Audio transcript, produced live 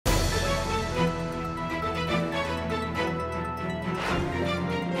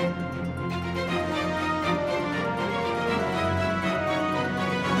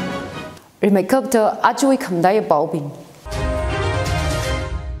Remakeup to Ajui Kamdaya Baubing.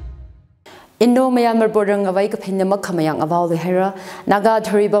 Indo Myanmar border ngawai ka phinama khamayang awal le hera Naga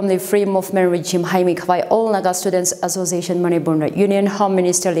Tharibam le free movement regime haimi khawai all Naga Students Association Manipur Union Home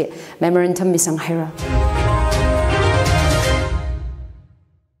Minister le memorandum misang hera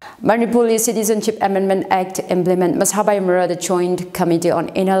Manipur Citizenship Amendment Act implement mashabai mara the Joint Committee on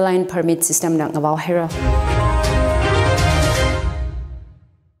Inner Line Permit System nang awal hera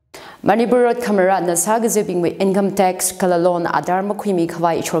Manipur Road Kamara na sagazibing with income tax kalalon adar makwimi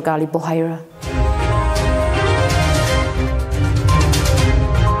khawai chorgali bohaira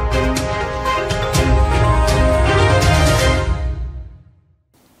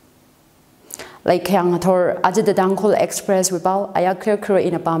Like Kharay aja the Tangkhul Express ribal Ayahclear Kharay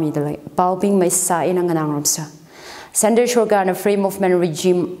in a bami delay balbing may sa in ang anangramsa Sender Shorga na free movement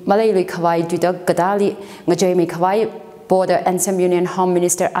regime Malayli khawai dudak gadali ngajay khawai Border and some Union Home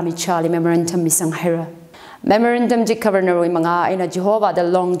Minister Ayahclear memorandum misang hera Memorandum ji Governor mga ina Jehovah the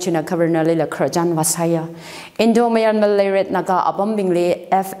long china Governor lila Krajan wasaya Indo Myanmar Layret naga abombing le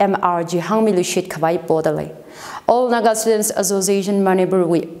FMR ji hangmilu shit khawai bodale All Naga Students Association Manipur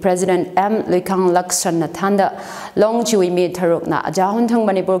President M. Likang Laksan Natanda Long Chui Mi Taruk na Ajahuntang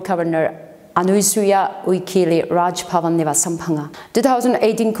Manipur Governor Anuisuya Wikili Raj Pavan Neva Sampanga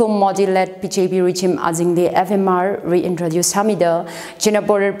 2018 Kum Modi led PJP regime Azingli FMR reintroduce Hamida China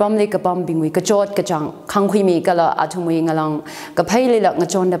border Bamli Kabambing Kajot Kajang Kangkwimi Gala Atumui Ngalang Kapaili Lak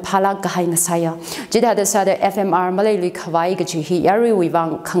Ngajon the Palak Kahai Nasaya Jida the Sada FMR Malayli Kawai Gachi Yari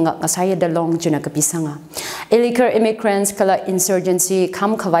Wivang Kanga Nasaya the Long Jina Kapisanga Illegal immigrants Kala insurgency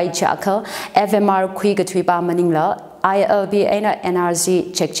Kam Kawai Chaka FMR Kuigatwiba Maningla ILB aina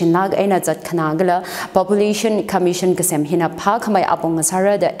NRC check chinag aina zat khanagala population commission kasem hina pha khamai apong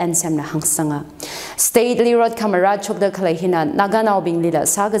asara the nsem na hangsanga state lirot kamara chokda khalai hina naganaw binglila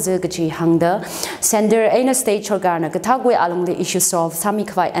sagaje gachi hangda sender aina state chorgar na kathagwe alongli issue solve sami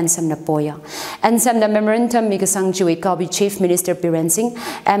khwai nsem na poya nsem na memorandum migasang chui kabi chief minister Biren Singh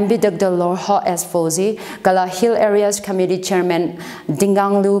MB Dr. Lor Ho S Fozi kala hill areas committee chairman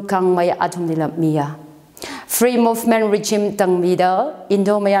Dinganglu Kangmay atumlila miya Free movement regime tangmida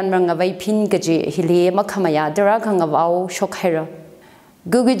Indo Myanmar ngawai phin gaji hili makhamaya dara khangawau shokhera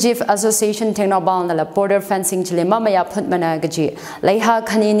Gugujif Association Technobal na border fencing chile mamaya phutmana gaji leiha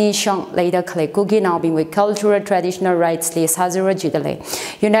khanini shang leida khle kugi now being with cultural traditional rights le sajura jidale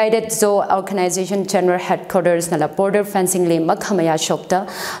United Zoo Organization General Headquarters na border fencing le makhamaya shokta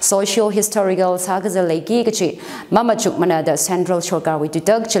socio historical sagaza legi gaji mamachuk mana the central shorgar with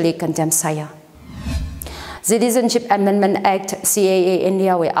dudak chile condemn saya Citizenship Amendment Act CAA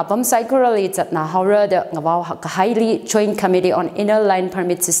India we apam cyclerally na haura the ngawaw highly Joint Committee on Inner Line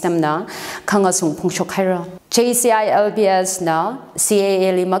Permit System na khangasung phungshok haira JCILBS na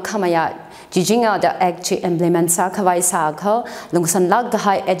CAA lima khamaya jijinga the act implement sa khawai sa kha lungsan lag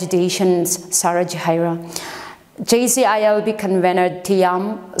high agitation saraj haira JCILB convener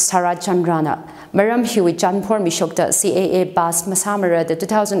Tiam Sarachandrana Maram Hui Janpur Mishokta CAA Bas Masamara the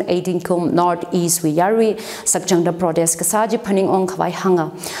 2018 Kum Northeast Wiyari Sakjang the protest Kasaji Paning on Kawai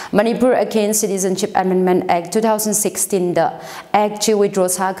Hanga Manipur Against Citizenship Amendment Act 2016 the Act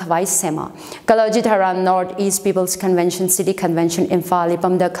withdraws Kawai Sema Kalajitaran Northeast People's Convention City Convention Infali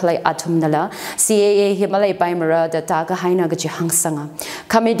Pamda Kalai Atumnala CAA Himalay Baimara the Taga Haina Gaji Hangsanga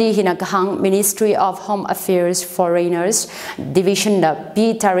Committee Hinakahang Ministry of Home Affairs Foreigners Division the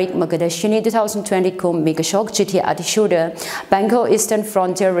B Tariq Magadashini 2020 Kum Mikashok Chiti Atishuda Bangkok Eastern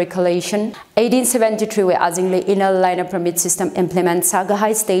Frontier Regulation 1873 we Azingli Inner Line Permit System implement Saga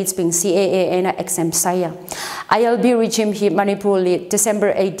High States being CAA ena exempt saya ILB regime hi Manipur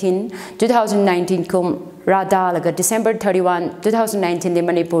December 18 2019 Kum Rada laga December 31 2019 the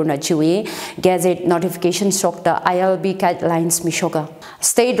Manipur na chui Gazette notification sokta ILB guidelines mishoga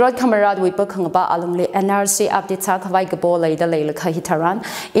State Road Kamarad wipa khangba alungli NRC update sa khawai gabo laida leila kha hitaran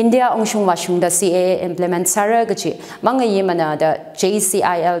India ongshung washung da CAA implement sara gachi mangayi mana da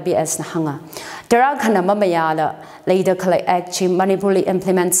JCILBS na hanga Dara khana mamaya la leida khalai act chi Manipur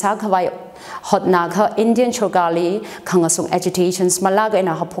implement sa khawai Hotnaga Indian Chogali Kangasung agitations Malaga in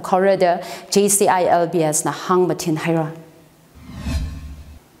a Hapokara the JCILBS na hang matin haira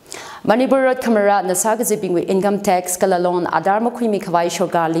Manipur Road Kamara na sagazibing with income tax kalalon adarma kwimi kawai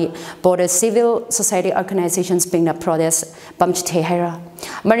shogali border civil society organizations being na protest bamchite haira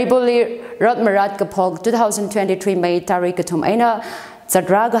Manipur Road Marat kapog 2023 May tarik katum aina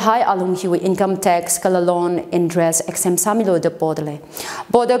Zadraga high alung hiwi income tax kalalon interest exempt samilo de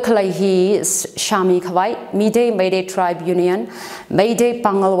border kalaihi shami kawai Mayday Mayday Tribe Union Mayday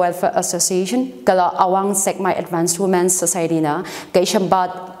Pangal Welfare Association kala awang segmai Advanced Women's Society na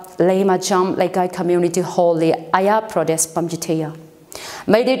kaishambat Lema Cham Laikai Community Hall li Aya Protest Pamjiteya.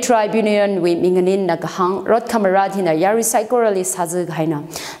 Mayday Tribe Union with Minganin Nagahang, Rod Kamaradina, Yari Psychorally Sazig Haina,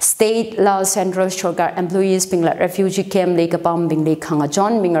 State Law Central Shogar Employees Pingla Refugee Camp Lake Apam Bingli Kanga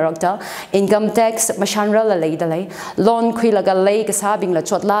John Mingarokta, Income Tax Mashanra La Laydalay, Loan Quilaga Lake Sabing La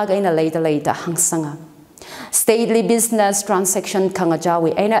Chotlaga in a later Hangsanga. Stately business transaction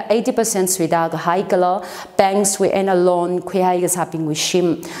kangajawi aina 80% swidaga high color banks we aina loan kwihai saping with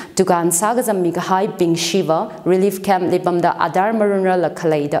shim dukan saga zammi high bing shiva relief camp libamda adar marunra la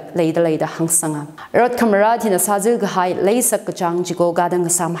kalaida hangsanga rod kamarad hina sajil high laysak kachang jigo gadang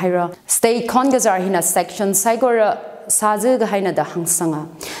sam haira state kongazar hina section saigora Sajil Gahaina da Hangsanga.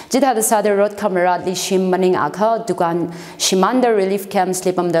 Jidha the Sada Road Kamarad li Shim Maning Aka, Dukan Shimanda relief camp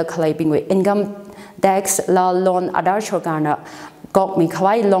slipam the Kalabing with income tax la loan Adar Shorgana, Gok mi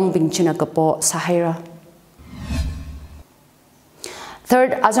Kawai long bing Chinakapo Sahara.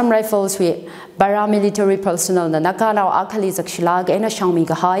 Third, Azam Rifles with paramilitary personnel na Nakanao Akali Zakshilag and a Shangmi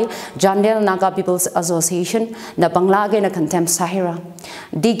Gahai, Jandel Naga People's Association, na Banglaga na Contempt Sahara.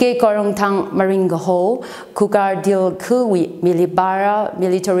 DK Korong Tang Maringa Ho, Kukar Dil Kuwi Milibara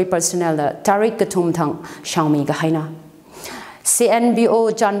military personnel na Tarik Katum Tang Shangmi Gahaina.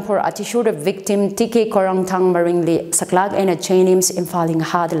 CNBO Janpur Atishur victim TK Korong Tang Maringli Saklag and a Chainim infaling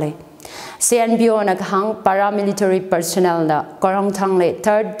hardly. CNBO naghang paramilitary personnel na Korong Tang le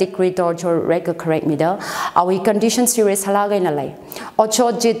third degree torture record correct middle awi condition serious halagay na lay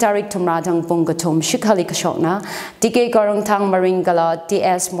ocho ji tarik tumradang bungatum shikhali kashokna TK Korong Tang Maringala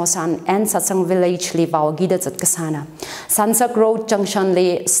TS Mosan and Satsang village li bawagida zatkasana Sansak Road Junction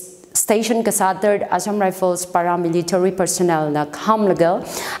le Station Kasa third Assam Rifles paramilitary personnel na khamlagal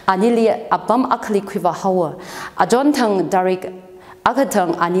anili apam akhli khiwa hawa ajon thang darik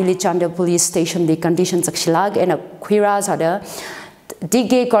Agatang Anili Chanda Police Station the conditions of Shilag and a Quiras ada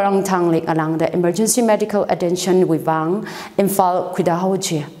DG Korong Tang Lake along the emergency medical attention with Wang Infal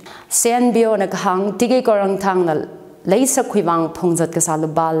Kudahoji. CNBO Nakahang DG Korong Tang Laser Quivang Pongzat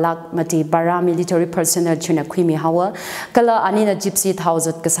Kasaluba Lak Mati Bara military personnel China Kwimi Hawa, Kala Anina Gypsy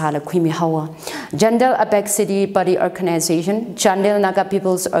Thousand Kasala Kwimi Hawa, Jandal Apex City Party Organization, Chandel Naga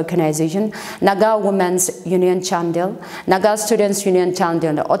People's Organization, Naga Women's Union Chandel, Naga Students Union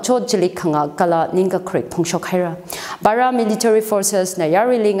Chandel, Ocho Jilikanga, Kala Ninga Creek Pongshokhaira, Bara military forces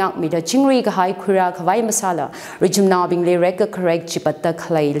Nayari Lingak Mida Chingri Gahai Kura Kawai Masala, Rijum Nabing Reka Correct Chipata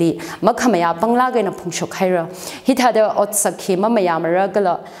Kalaili, Makamaya Banglaga in a Pongshokhaira. Hita the Otsaki Mamayamara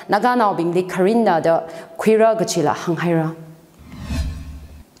Gala Nagana Bing the Karina the Quira Gachila Hanghaira.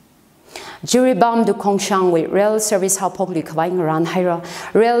 Jury bomb du Kongshang with rail service how public Wang Ran Hira.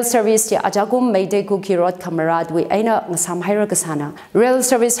 Rail service the Ajagum Mayday Kuki Road Kamarad with Aina Nasam Hira Gasana. Rail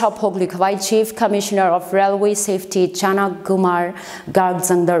service how public Wai Chief Commissioner of Railway Safety Chana Gumar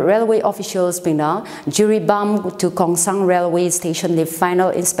Gargzang the railway officials Bina. Jury bomb to Kongsang Railway Station the final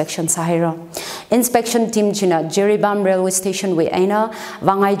inspection Sahira. Inspection team China Jury bomb Railway Station with Aina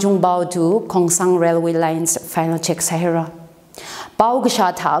Wangai Jungbao to Kongsang Railway Lines final check Sahira. Pau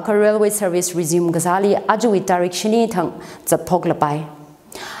Gashata railway service resume Gazali Ajui Tarik Shini Tang Zapoglabai.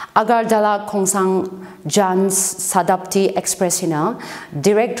 Agardala Kongsang Jans Sadapti Expressina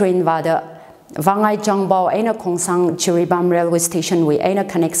direct train vada Wangai Jangbao Aina Kongsang Chiribam railway station we Aina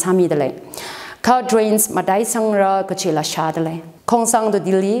connect Samidale. Car trains Madai Sangra Kachila Shadale. Kongsang to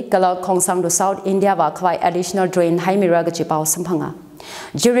Delhi, Gala Kongsang to South India Wakwai additional train Haimira Gachipao Sampanga.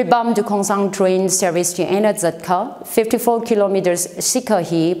 Jiribam to Kongsang train service to Aina Zatka, 54 kilometers Sika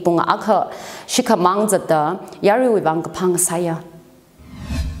Hi, Bunga Aka, Shikamang Zata, Yari Wivang Pang Saya.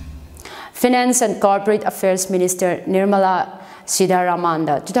 Finance and Corporate Affairs Minister Nirmala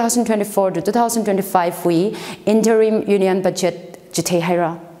Sitharaman, 2024 to 2025 we interim union budget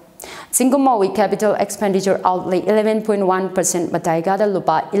Jitehaira. Singapore with capital expenditure outlay 11.1% Mataigada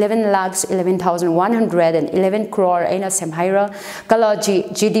Lupa 11,11,111 crore Aina Semhaira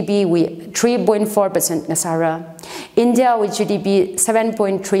Kalaji GDP with 3.4% Nasara. India with GDP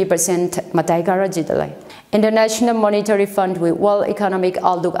 7.3% Mataigara Jidalai. International Monetary Fund with World Economic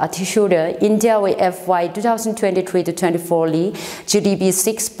Outlook Atishuda, India with FY 2023 to 24 li GDP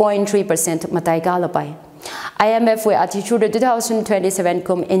 6.3% Mataigalabai. IMF with attitude 2027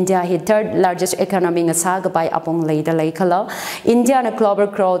 kum India hit third largest economy nga saga by apong lay the kala India na global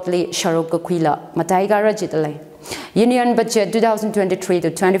crowd li sharuk kwila mataigara jitale Union budget 2023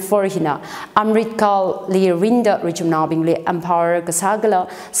 to 24 hina Amritkal li rinda regional bingli empower kasagala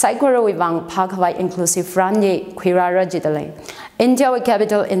saigora wivang phagwai inclusive ranye khirara jitale India with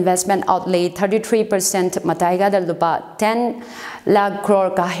capital investment outlay 33% mataigada lupa 10 lakh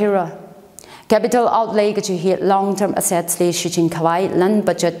crore kahira capital outlay ka chi long-term assets li shichin khawai land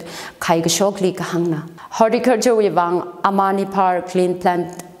budget khai ka shok li ka hangna. Horticulture wibang Amani Park Clean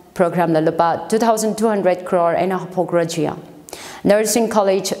Plant Program la lupa 2,200 crore ena hapograjia. Nursing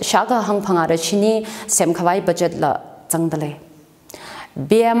College shaka hang phangara chini sem khawai budget la changdale.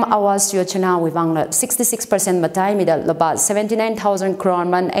 BM Awas Yojana wibang la 66% matai mida lupa 79,000 crore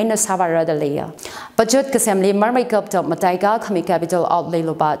man ena savara da leya. Budget kasem marmai kap top matai ka khami capital outlay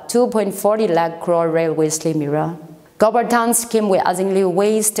lupa 2.40 lakh crore railways li mira. Governance scheme we azingly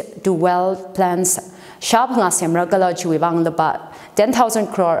waste to wealth plans sharp nga semra kala chuwibang lupa 10,000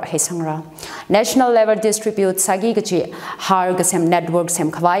 crore hesangra. National level distribute sagi gachi har gasem network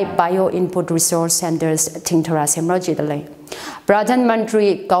sem khawai bio input resource centers tingthara semra jidale. Pradhan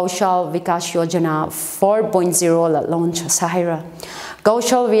Mantri Kaushal Vikas Yojana 4.0 la launch sahira.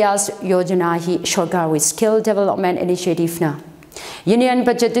 Kaushal Vikas Yojana hi shorgar with skill development initiative na. Union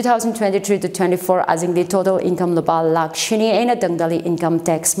budget 2023 to 24 asing the total income lupa lakh shini aina dangdali income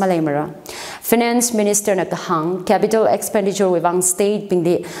tax malemara. Finance Minister na kahang capital expenditure wibang state being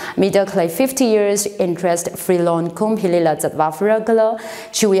the middle clay 50 years interest free loan kum hilila zatwafra gala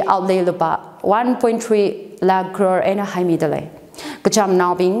chui outlay lupa 1.3 lakh crore aina haimidale. Kacham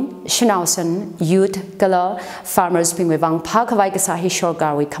now being Shinausan youth gala farmers being wibang pakawai kasahi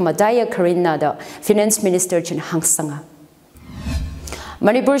shorgawi kamadaya karina the finance minister chin hangsanga.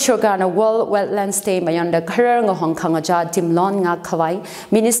 Manipur Shorgana World Wetlands Day Mayanda Kharay Hong Kong Aja Dimlon Nga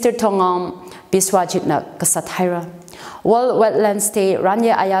Khawai Minister Tongom Biswajit na Kasathaira. World Wetlands Day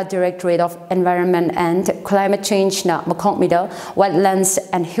Ranya Aya Directorate of Environment and Climate Change na Makong Mida Wetlands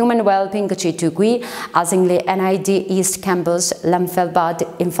and Human Wellbeing Kachi Tugui Azingli NID East Campus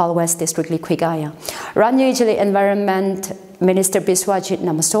Lamfelbad Imphal West District Likwigaya. Ranya Ijili Environment Minister Biswajit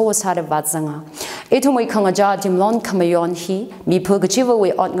Namaso was had a Vadzanga. Itumui Kangaja Dimlon Kamayon he, Mipu Gajiva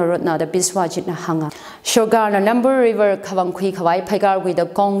we Otngarutna the Biswajit Nahanga. Shogana Number River Kavankui Kawai Pagar with the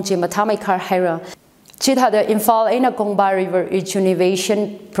Gong Jimatamikar Hera. Chitha the Imphal Ena Gongba River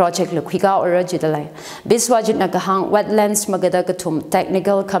Rejuvenation Project Lukwiga or Rajidale. Biswajit Nakahang Wetlands Magadagatum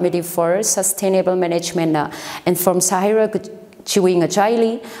Technical Committee for Sustainable Management and from Sahara Chiwing a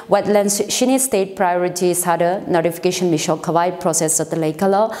Chili, Wetlands Shini State Priorities had a notification Mishok Kawai process at the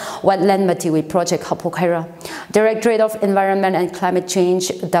Lakala, Wetland Matiwi Project Hapokhaira. Directorate of Environment and Climate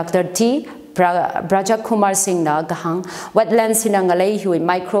Change, Dr. T. Braja Kumar Singh na Gahang, Wetlands Sinangalay Hui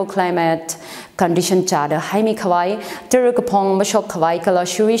Microclimate Condition Chada, Haimi Kawai, Turukapong Mashok Kawai Kala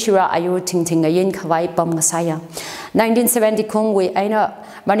Shuri Shura Ayu Tingting Ayin Kawai Pam Masaya. 1970 Kung we Aina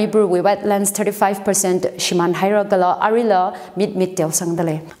Manipur we wetlands 35% Shiman Haira Gala Arila Mid Tel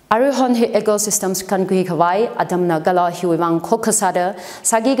Sangdale. Arihon hi ecosystems Kankui Kawai, Adamna Gala Huiwang Kokasada,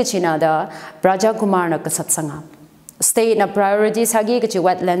 Sagi Gachina da Braja Kumar na Kasatsanga. State na priority Sagi Gachi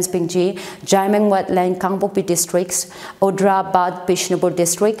wetlands Pingji, Jaimeng Wetland Kangpopi districts, Odra Bad Bishnupur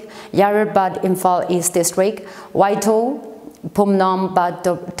district, Yarar Bad Imphal East district, Waito Pumnam Bad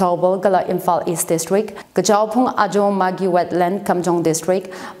Tobal Gala Imphal East district, Kajaupung Ajo Magi Wetland Kamjong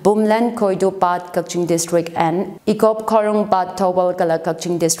district, Bumland Koido Bad Kakching district and Ikop Korung Bad Tobal Gala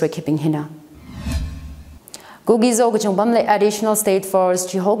Kakching district Hiping Hina. Gugizo Gujumbamle Additional State Force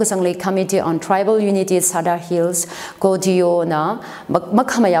Jihogasangli Committee on Tribal Unity Sadar Hills Godio na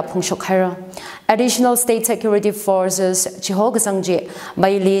Makamaya Pungshokhara. Additional State Security Forces Jihogasangji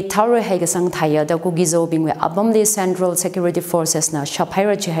Maili Tauro Hegasang Thaya the Gugizo Bingwe Abamli Central Security Forces na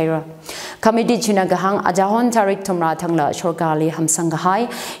Shapaira Chihira. Committee Chinagahang Ajahon Tarik Tumra Tangla Shorgali Hamsangahai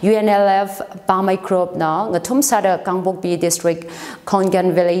UNLF Bamaikrop na Ngatum Sada Kangbokbi District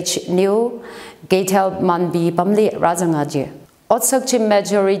Kongan Village New Gatel Manbi Bamli Razangaji. Otsakchi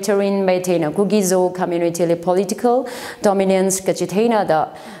majoritarian maintain Gugizo community political dominance Gachitana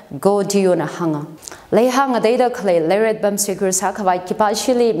the go diuna hanga. Lehang a data clay Lared Bam Secures Hakawai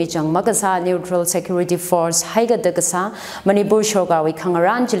Kipashili Mijang Magasa Neutral Security Force Haiga Dagasa Manipur Shogawi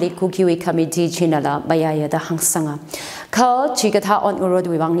Kangaranjali Kukiwi Committee Chinala Bayaya the Hangsanga. Ka Chigata on Urod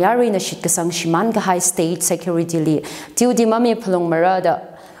Wang Yari Nashikasang Shimanga High State Security Li Tiudi Mami Palong Marada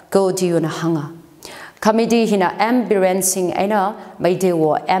go diuna hanga. Committee hina Biren Singh aina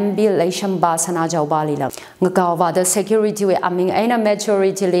maidewo Leisham Basana Jaubali lang. Ngakawa the security we aming aina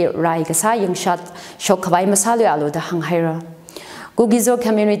majority li rai kasa yung shot shokwai masalo alo the hanghaira. Gugizo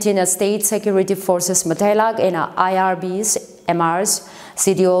community na state security forces matailag aina IRBs, MRs,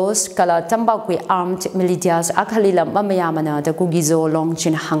 CDOs kala tambakwi armed militias akalila mamayamana the Gugizo long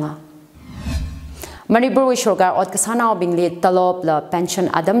chin hanga. Manipur Shorgar Otkasana Bingli Talop la pension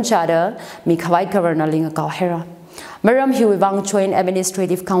Adam Chada Mikhawai Governor Linga Kauhera. Maram Hiwibang Joint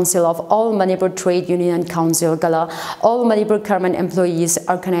Administrative Council of All Manipur Trade Union Council Gala All Manipur Government Employees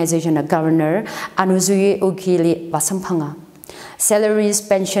Organization Governor Anuzui Ukili Wasampanga. Salaries,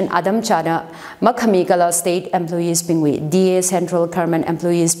 pension, Adam Chada, Makami Gala State Employees Pingwi, DA Central Government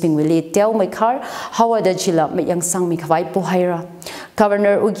Employees Pingwi, Tel Mikar, Howard Chila, Mayang Sang Mikawai Puhaira.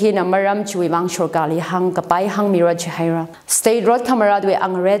 Governor Ukina Maram Chuibang Shorgali Hang Kapai Hang Mira Chihaira. State Road Camaradwe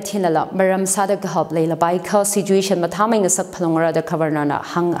Ang Red Hinala, Maram Sadak Hub Layla Baika situation Mataming Sak Palongara the Governor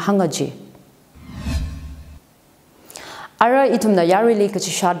Hangaji. Ara Itumna Yarili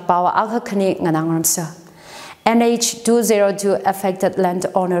Kachishad Bawa Akakani Nanangramsa. NH202 Affected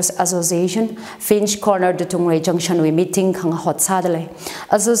Landowners Association, Finch Corner to Tungray Junction, we meeting Kang Hot Sadale.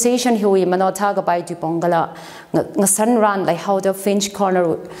 Association Hui Manotaga by Dupongala, Nasan Ran like how the Finch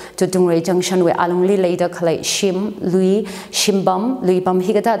Corner to Tungray Junction, we alongly later collect Shim, Louis, Shimbam, Louis Bam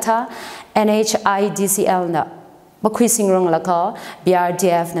Higatata, NHIDCL na. Makwising Rong Laka,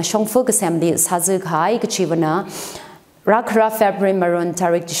 BRDF na Shongfuk Assembly, Sazuk Hai Kachivana. Rakra February Maroon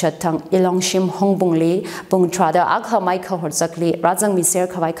Tarik Tishatang Ilongshim Hongbungli Bung Trada Akha Michael Hotzakli Razang Miser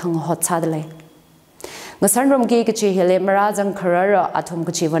Kawai Kang Hotsadale. Nasanrum Gigachi Hile Marazang Karara Atom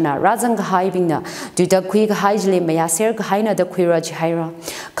Kachivana Razang Haibina Duda Quick Haijli Mayaser Kaina the Quira Chihira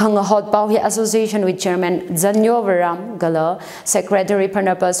Kang Hot Bawi Association with Chairman Zanyo Varam Gala Secretary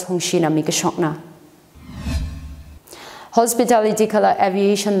Pernabas Hongshina Mikashokna. Hospitality Kala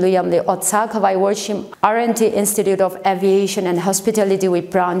Aviation Luyamli Otsa Kawai Worship R&T Institute of Aviation and Hospitality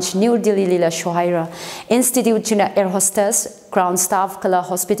with branch New Delhi Lila Shohaira Institute China Air Hostess Ground Staff Kala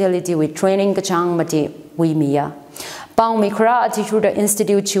Hospitality with Training Kachang Mati Wimiya Pang Mikra Attitude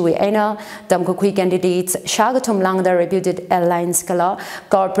Institute Chui Aina Damkukui candidates Shagatum Langda reputed airlines Kala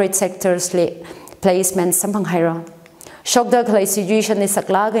corporate sectors placement Sampanghaira Shokda Kala situation is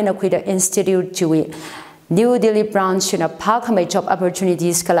Saklaga in Akuida Institute Chui New Delhi branch in a Pakame job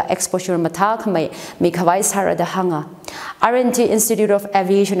opportunities kala exposure matakame Mikawai Sara the Hanga. R&T Institute of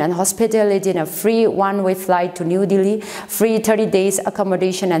Aviation and Hospitality in a free one-way flight to New Delhi, free 30 days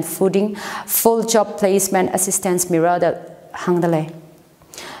accommodation and fooding, full job placement assistance Mirada Hangdale.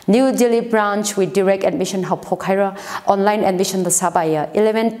 New Delhi branch with direct admission Hop Hokaira, online admission the Sabaya,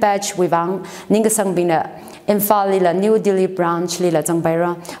 11th batch Wivang, Ningasang Bina. Infal Lila New Delhi branch Lila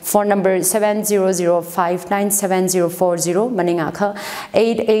Zangbaira, phone number 700597040, Maningaka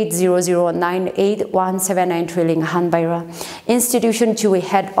 8800981793 Trilling Hanbaira. Institution Chui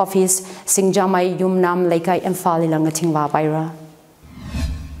Head Office Singjamai Yumnam Laikai Infal Lila Ngatingwa Baira.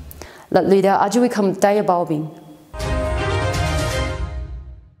 Latlida Ajuikam Diabawing.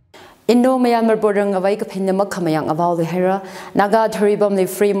 Indo-Myanmar border ngawai kaphinna kamayang aval hera Naga Tharibam the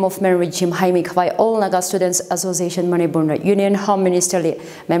Free Movement Regime Haimi Kawai All Naga Students Association Manipur Union Home Ministry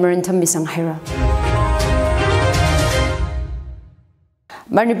Memorandum Misang Hera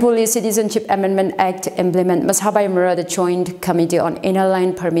Manipuri Citizenship Amendment Act implement Mashabai Mura the Joint Committee on Inner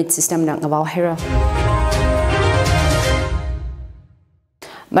Line Permit System nang aval hera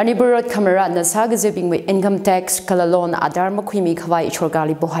Manipur Road Kamara na sagazibing with income tax kalalon adar makwimi kawai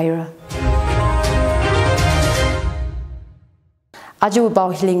chorgali bohaira. Aju bao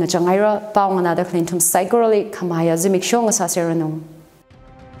hiling a jangaira, bao another clintum psychorally kamaya zimik shong a saseranum.